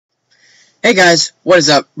Hey guys, what is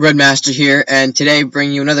up? Redmaster here, and today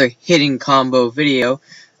bringing you another hidden combo video.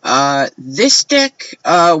 This deck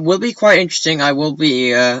will be quite interesting. I will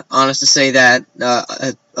be honest to say that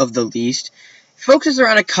of the least. It focuses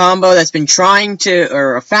around a combo that's been trying to,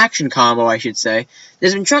 or a faction combo, I should say.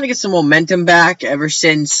 That's been trying to get some momentum back ever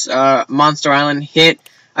since Monster Island hit.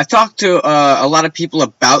 I've talked to a lot of people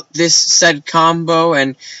about this said combo,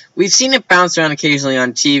 and we've seen it bounce around occasionally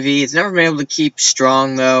on TV. It's never been able to keep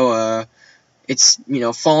strong though. It's,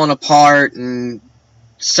 fallen apart, and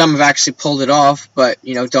some have actually pulled it off, but,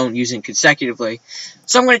 don't use it consecutively.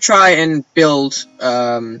 So I'm going to try and build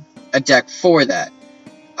a deck for that.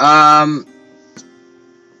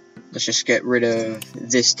 Let's just get rid of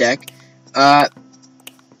this deck. I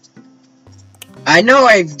know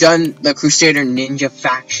I've done the Crusader Ninja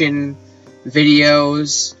faction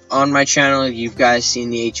videos on my channel. You guys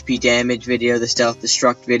seen the HP damage video, the stealth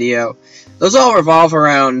destruct video. Those all revolve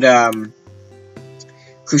around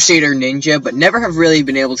Crusader Ninja, but never have really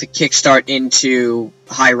been able to kickstart into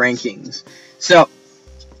high rankings. So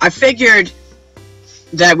I figured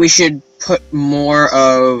that we should put more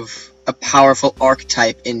of a powerful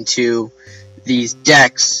archetype into these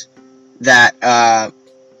decks, that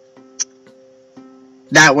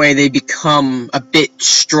that way they become a bit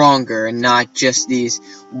stronger and not just these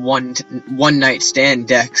one night stand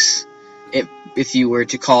decks, if you were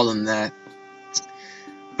to call them that.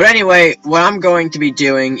 But anyway, what I'm going to be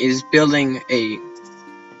doing is building a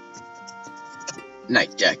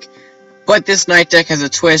knight deck. But this knight deck has a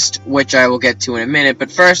twist, which I will get to in a minute.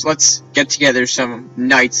 But first, let's get together some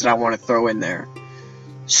knights that I want to throw in there.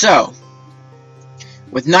 So,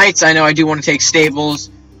 with knights, I know I do want to take stables.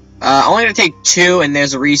 I'm only going to take 2, and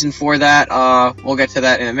there's a reason for that. We'll get to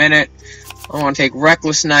that in a minute. I want to take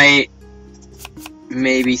Reckless Knight,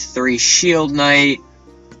 maybe 3 Shield Knight,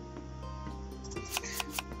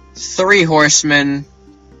 3 horsemen,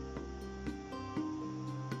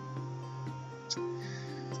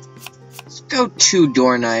 let's go 2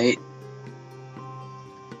 door knight,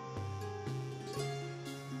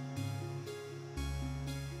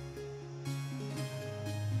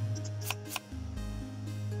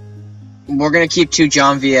 we're gonna keep 2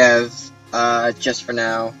 Genevieve just for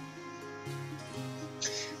now.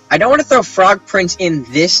 I don't want to throw Frog Prince in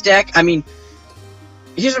this deck. I mean,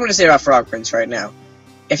 here's what I'm gonna say about Frog Prince right now.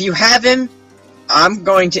 If you have him, I'm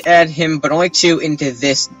going to add him, but only 2 into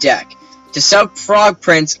this deck. To sub Frog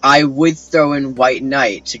Prince, I would throw in White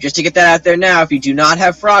Knight. So just to get that out there now, if you do not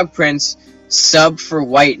have Frog Prince, sub for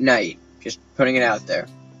White Knight. Just putting it out there.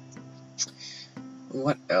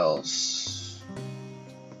 What else?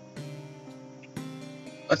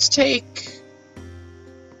 Let's take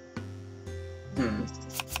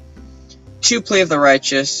 2 Plea of the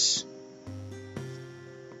Righteous,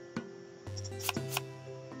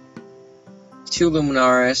 2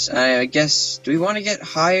 Luminaris. I guess, do we want to get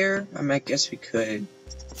higher? I guess we could.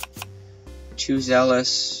 2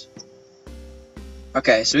 Zealous.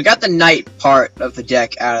 Okay, so we got the knight part of the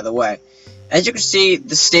deck out of the way. As you can see,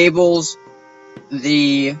 the stables,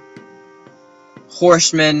 the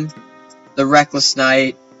horsemen, the Reckless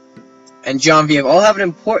Knight, and Genevieve all have an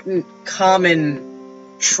important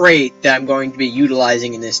common trait that I'm going to be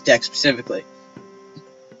utilizing in this deck specifically.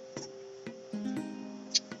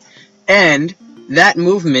 And that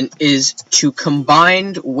movement is to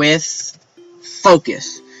combine with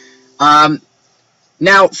focus.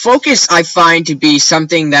 Now, focus I find to be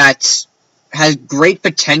something that has great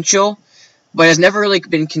potential, but has never really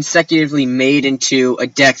been consecutively made into a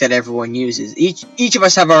deck that everyone uses. Each of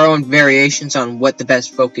us have our own variations on what the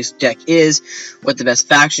best focus deck is, what the best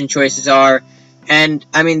faction choices are, and,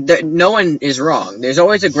 I mean, no one is wrong. There's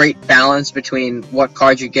always a great balance between what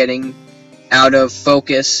cards you're getting out of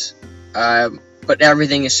focus. But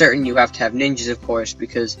everything is certain. You have to have ninjas, of course,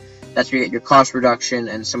 because that's where you get your cost reduction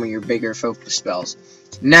and some of your bigger focus spells.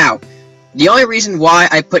 Now, the only reason why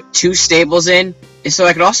I put 2 stables in is so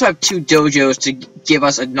I could also have 2 dojos to give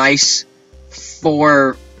us a nice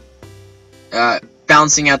 4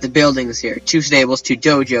 balancing out the buildings here. 2 stables, 2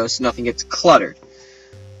 dojos, so nothing gets cluttered.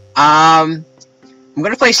 I'm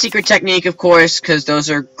going to play Secret Technique, of course, because those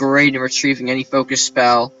are great in retrieving any focus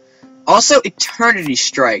spell. Also, Eternity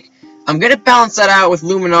Strike. I'm going to balance that out with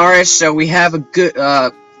Luminaris, so we have a good,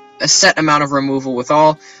 a set amount of removal with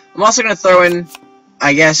all. I'm also going to throw in,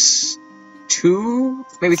 I guess, 2,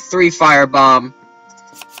 maybe 3 Firebomb,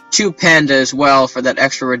 2 Panda as well for that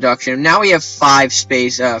extra reduction. Now we have 5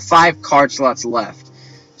 card slots left.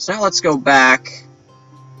 So now let's go back.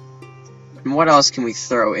 And what else can we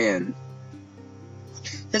throw in?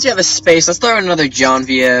 Since we have a space, let's throw in another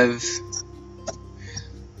Genevieve.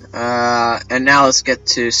 And now let's get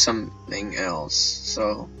to something else.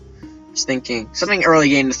 So, just thinking, something early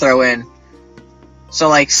game to throw in. So,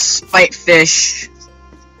 like, Spite Fish,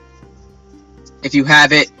 if you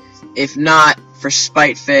have it. If not, for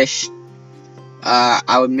Spite Fish,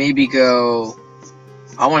 I would maybe go,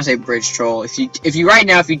 I want to say Bridge Troll. If you right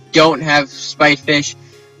now, if you don't have Spite Fish,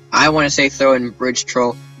 I want to say throw in Bridge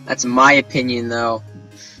Troll. That's my opinion, though.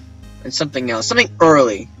 And something else. Something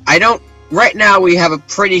early. Right now, we have a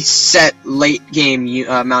pretty set late game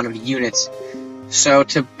amount of units. So,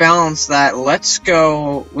 to balance that, let's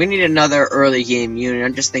go... We need another early game unit.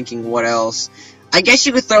 I'm just thinking, what else? I guess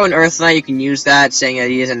you could throw in Earth Knight. You can use that, saying that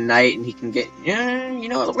he is a knight, and he can get... Yeah, you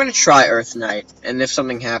know what? We're going to try Earth Knight. And if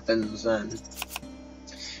something happens, then...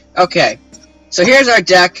 Okay. So, here's our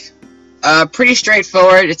deck. Pretty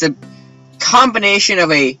straightforward. It's a combination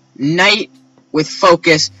of a knight with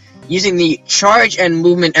focus, using the charge and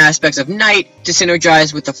movement aspects of Knight to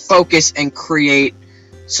synergize with the focus and create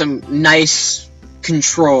some nice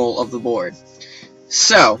control of the board.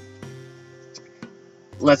 So,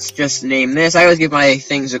 let's just name this. I always give my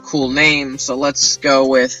things a cool name, so let's go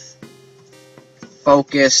with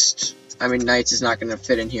Focused. I mean, Knights is not going to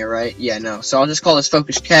fit in here, right? Yeah, no. So I'll just call this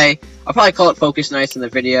Focus K. I'll probably call it Focus Knights in the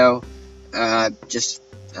video. I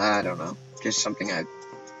don't know. Just something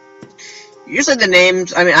usually the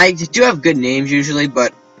names, I mean, I do have good names usually,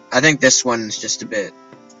 but I think this one's just a bit...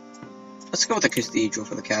 Let's go with the Cathedral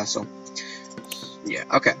for the castle. Yeah,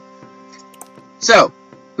 okay. So,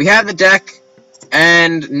 we have the deck,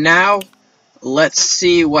 and now, let's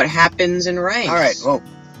see what happens in ranks. Alright, whoa,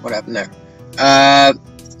 what happened there?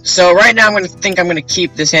 So right now I'm going to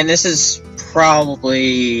keep this hand. This is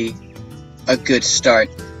probably a good start.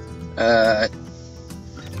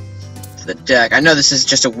 The deck. I know this is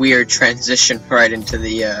just a weird transition right into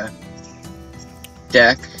the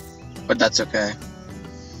deck, but that's okay.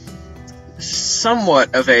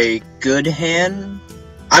 Somewhat of a good hand.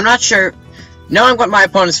 I'm not sure. Knowing what my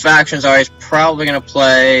opponent's factions are, he's probably gonna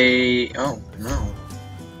play. Oh no,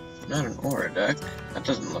 not an aura deck. That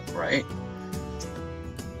doesn't look right.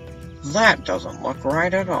 That doesn't look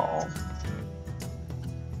right at all.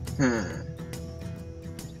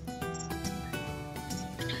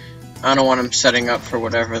 I don't want him setting up for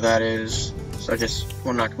whatever that is, so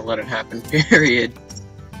we're not gonna let it happen, period.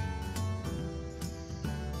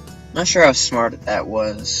 Not sure how smart that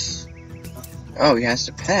was. Oh, he has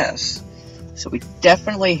to pass. So we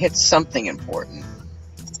definitely hit something important.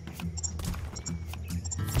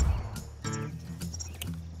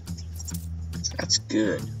 That's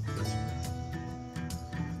good.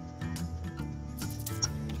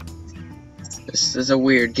 This is a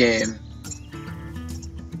weird game.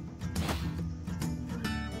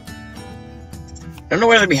 I don't know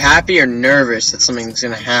whether to be happy or nervous that something's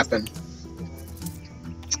gonna happen.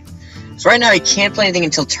 So right now he can't play anything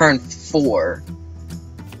until turn 4.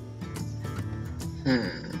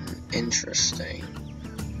 Interesting.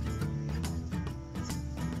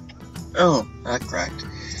 Oh, that cracked.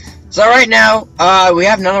 So right now, we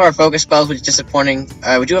have none of our focus spells, which is disappointing.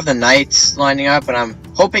 We do have the knights lining up, and I'm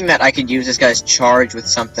hoping that I could use this guy's charge with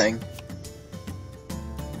something.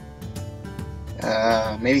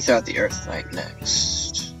 Maybe throw out the Earth Knight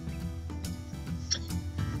next.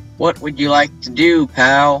 What would you like to do,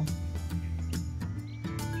 pal?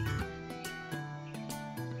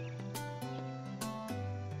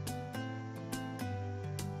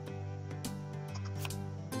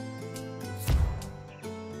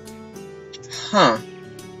 Huh.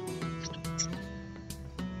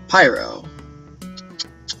 Pyro.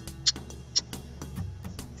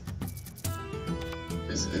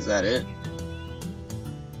 Is that it?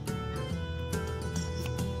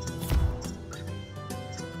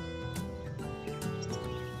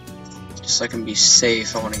 Just so I can be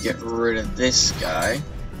safe, I want to get rid of this guy.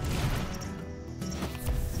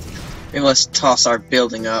 Maybe let's toss our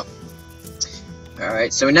building up.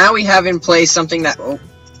 Alright, so now we have in place something that... Oh.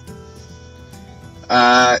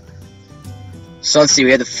 So let's see,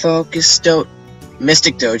 we had the Focus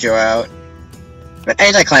Mystic Dojo out. But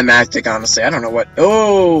anticlimactic, honestly, I don't know what...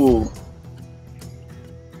 Oh!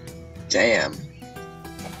 Damn. Well,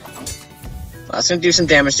 that's gonna do some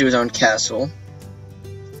damage to his own castle.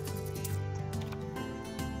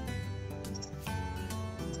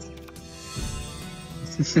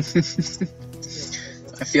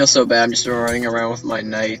 I feel so bad, I'm just running around with my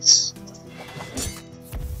knights.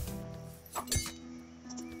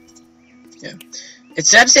 Yeah. It's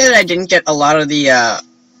sad to say that I didn't get a lot of the,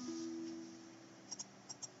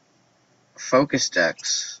 focus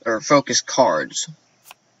decks, or focus cards.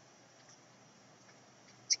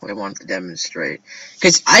 what I wanted to demonstrate.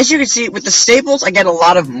 Because as you can see, with the staples, I get a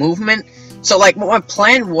lot of movement. So, like, what my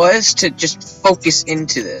plan was to just focus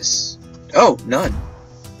into this. Oh, none.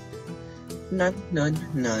 None.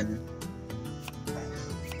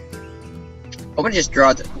 Hoping to just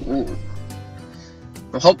draw the. Ooh.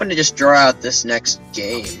 I'm hoping to just draw out this next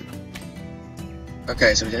game.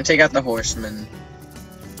 Okay, so we're gonna take out the horseman.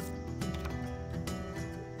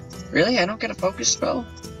 Really? I don't get a focus spell?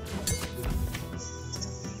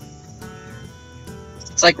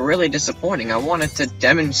 It's like really disappointing. I wanted to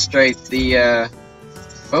demonstrate the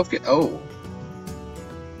focus. Oh.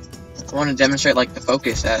 I want to demonstrate like the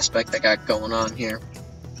focus aspect I got going on here.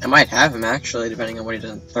 I might have him actually, depending on what he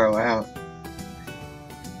doesn't throw out.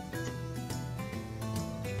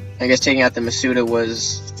 I guess taking out the Masuda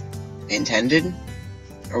was intended,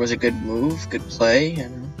 or was a good move, good play,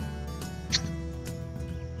 and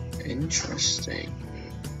interesting.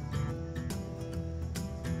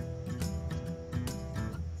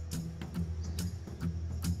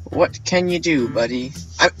 What can you do, buddy?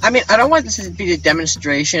 I mean, I don't want this to be the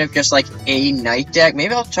demonstration of just like a night deck.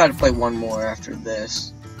 Maybe I'll try to play one more after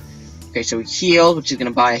this. Okay, so we healed, which is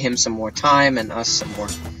gonna buy him some more time and us some more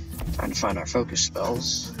time to find our focus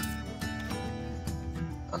spells.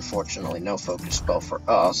 Unfortunately, no focus spell for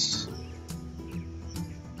us.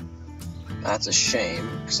 That's a shame,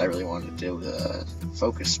 because I really wanted to do the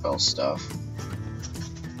focus spell stuff.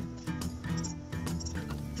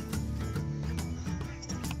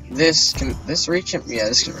 Can this reach him? Yeah,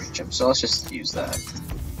 this can reach him, so let's just use that.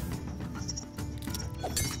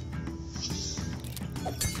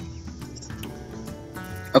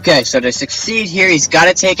 Okay, so to succeed here, he's got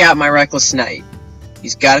to take out my Reckless Knight.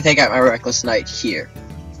 He's got to take out my Reckless Knight here.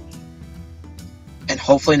 And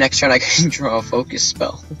hopefully next turn I can draw a focus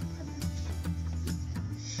spell.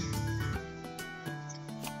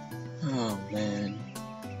 Oh, man.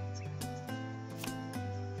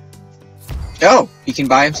 Oh, he can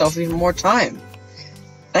buy himself even more time.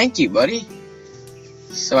 Thank you, buddy.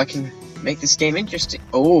 So I can make this game interesting.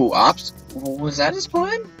 Oh, was that his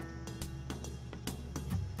plan?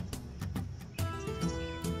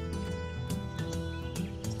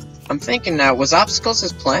 I'm thinking now, was obstacles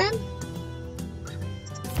his plan?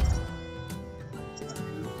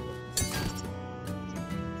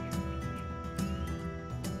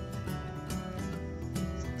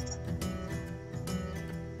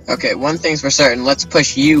 Okay, one thing's for certain. Let's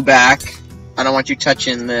push you back. I don't want you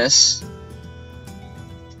touching this.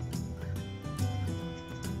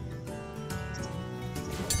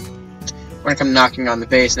 We're gonna come knocking on the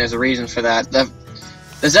base, and there's a reason for that. The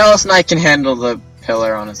Zealous Knight can handle the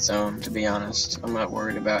pillar on its own, to be honest. I'm not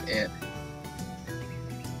worried about it.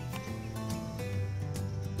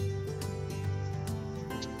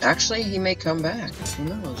 Actually, he may come back. Who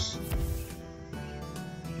knows?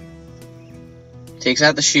 Takes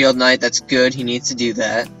out the Shield Knight, that's good, he needs to do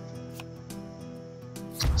that.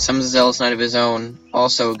 Summons a Zealous Knight of his own,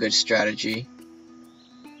 also a good strategy.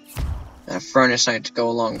 And a Furnace Knight to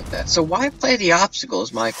go along with that. So why play the obstacle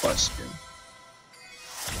is my question.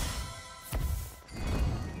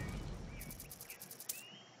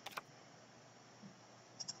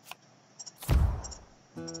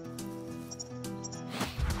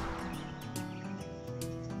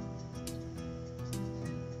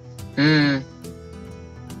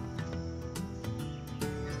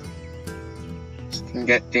 Can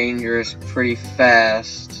get dangerous pretty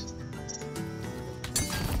fast.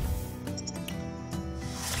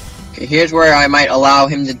 Okay, here's where I might allow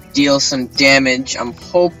him to deal some damage. I'm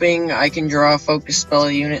hoping I can draw a focus spell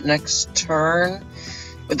unit next turn.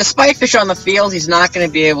 With the Spitefish on the field, he's not going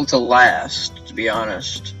to be able to last, to be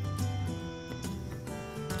honest.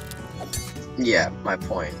 Yeah, my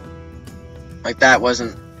point. Like, that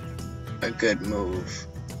wasn't a good move.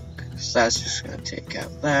 So that's just going to take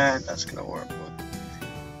out that. That's going to work.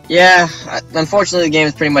 Yeah, unfortunately the game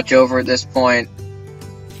is pretty much over at this point.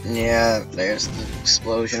 Yeah, there's the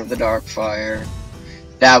explosion of the dark fire.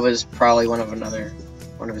 That was probably one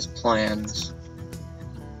of his plans.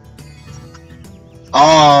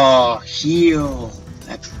 Oh, heal!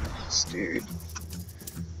 That bastard.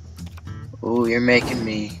 Ooh, you're making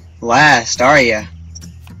me last, are ya?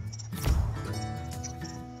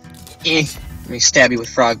 Let me stab you with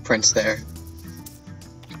Frog Prince there.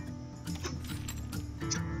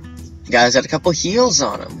 The guy's got a couple heals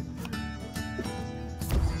on him.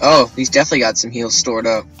 Oh, he's definitely got some heals stored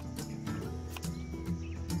up.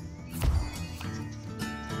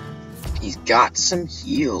 He's got some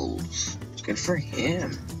heals. Good for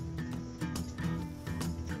him.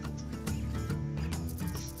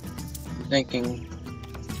 I'm thinking...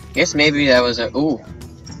 I guess maybe that was a... Ooh.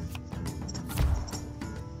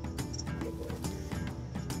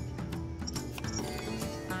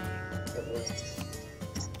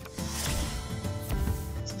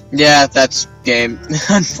 Yeah, that's game,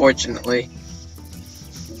 unfortunately.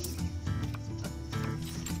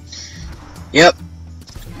 Yep.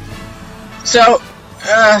 So,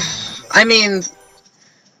 I mean,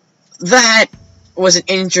 that was an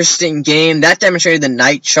interesting game. That demonstrated the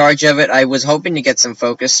night charge of it. I was hoping to get some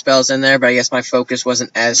focus spells in there, but I guess my focus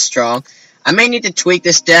wasn't as strong. I may need to tweak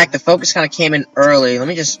this deck. The focus kind of came in early. Let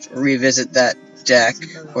me just revisit that deck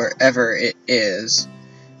wherever it is.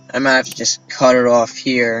 I might have to just cut it off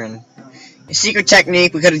here. And a secret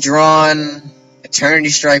technique, we could have drawn. Eternity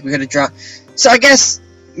Strike, we could have drawn. So I guess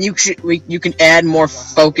you can add more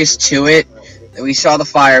focus to it. We saw the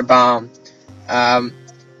Firebomb.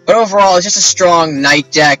 But overall, it's just a strong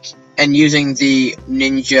night deck, and using the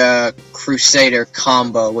Ninja Crusader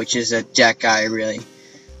combo, which is a deck I really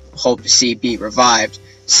hope to see be revived.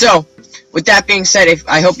 So, with that being said,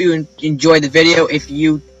 I hope you enjoyed the video. If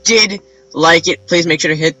you did like it, please make sure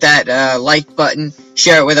to hit that like button,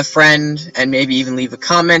 share it with a friend, and maybe even leave a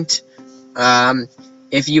comment.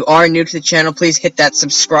 If you are new to the channel, please hit that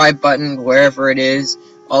subscribe button wherever it is.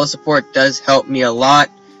 All the support does help me a lot.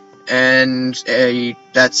 And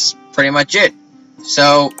that's pretty much it.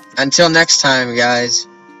 So, until next time, guys,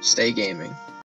 stay gaming.